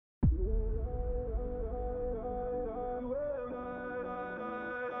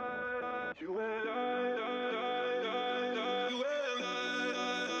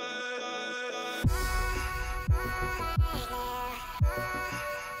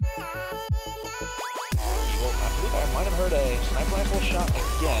might have heard a sniper rifle shot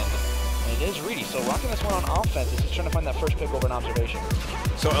again. And it is Reedy, so rocking this one on offense is just trying to find that first pick over an observation.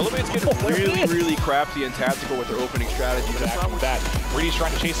 So Elevate's getting really crafty and tactical with their opening strategy. Just not with that. Reedy's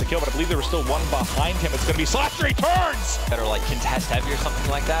trying to chase the kill, but I believe there was still one behind him. It's going to be Slasher, he turns! That are like contest heavy or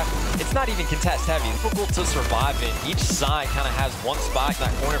something like that. It's not even contest heavy. It's difficult to survive in. Each side kind of has one spot in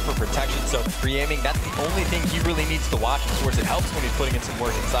that corner for protection, so for aiming, that's the only thing he really needs to watch. Of course, it helps when he's putting in some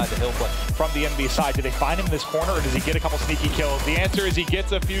work inside the hill, but from the enemy side, do they find him in this corner, or does he get a couple sneaky kills? The answer is he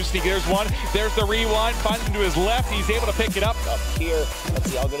gets a few sneaky. There's one. There's the rewind. Finds him to his left. He's able to pick it up. Up here, let's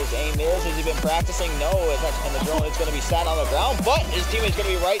see how good his aim is. Has he been practicing? No, and the drone is going to be sat on the ground, but his teammate's going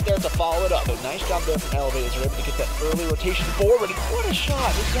to be right there to follow it up. So nice job there from Elevators. They're able to get that early rotation forward. What a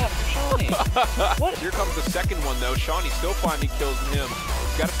shot. This got from Shawnee. What? Here comes the second one, though. Shawnee still finding kills in him.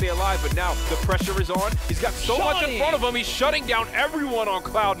 He's got to stay alive, but now the pressure is on. He's got so much in front of him. He's shutting down everyone on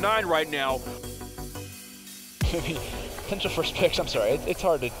Cloud 9 right now. Potential first picks. I'm sorry. It's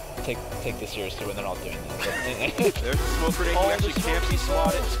hard to take this seriously when they're all doing that. There's the smoke grenade. He actually can't be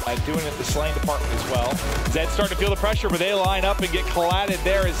slotted. Doing it in the slaying department as well. Zed's starting to feel the pressure, but they line up and get collided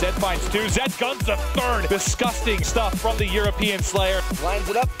there as Zed finds two. Zed guns a third. Disgusting stuff from the European Slayer. Lines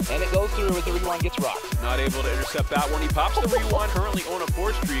it up, and it goes through as the rewind gets rocked. Not able to intercept that one. He pops the rewind, currently on a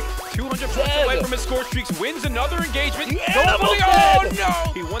 4 streak. 200 points away from his score streaks, wins another engagement. Oh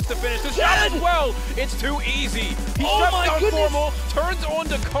no! He wants to finish this shot as well. It's too easy. He shuts down Formal, turns on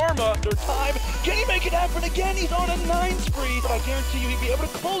to Karma. Their time. Can he make it happen again? He's on a 9 spree, but I guarantee you he'd be able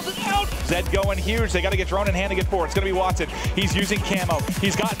to close it out. Zed going huge. They got to get drone in hand to get forward. It's going to be Watson. He's using camo.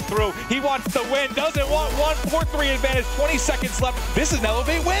 He's gotten through. He wants to win. Doesn't want one. 4-3 advantage. 20 seconds left. This is an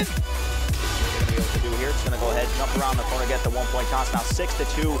Elevate win. It's going to go ahead, jump around the corner, get the 1-point toss. Now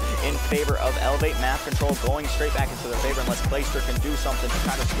 6-2 in favor of Elevate. Map control going straight back into their favor unless Clayster can do something to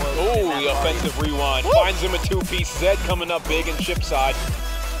kind of slow. Oh, the offensive rewind. Woo! Finds him a 2-piece. Zed coming up big in ship side.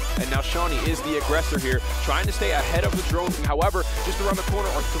 And now Shawnee is the aggressor here, trying to stay ahead of the drone. However, just around the corner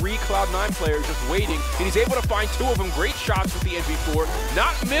are 3 Cloud9 players just waiting, and he's able to find 2 of them. Great shots with the NV4,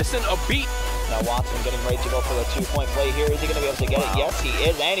 not missing a beat. Now Watson getting ready to go for the 2-point play here. Is he going to be able to get it? Yes, he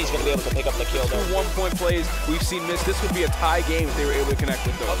is, and he's going to be able to pick up the kill there. 2 1-point plays. We've seen this. This would be a tie game if they were able to connect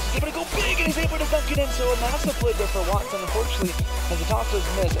with those. He's able to go big, and he's able to dunk it in. So a massive play there for Watson. Unfortunately, as the toss was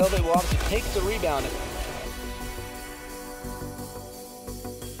missed, Elevate will obviously take the rebound.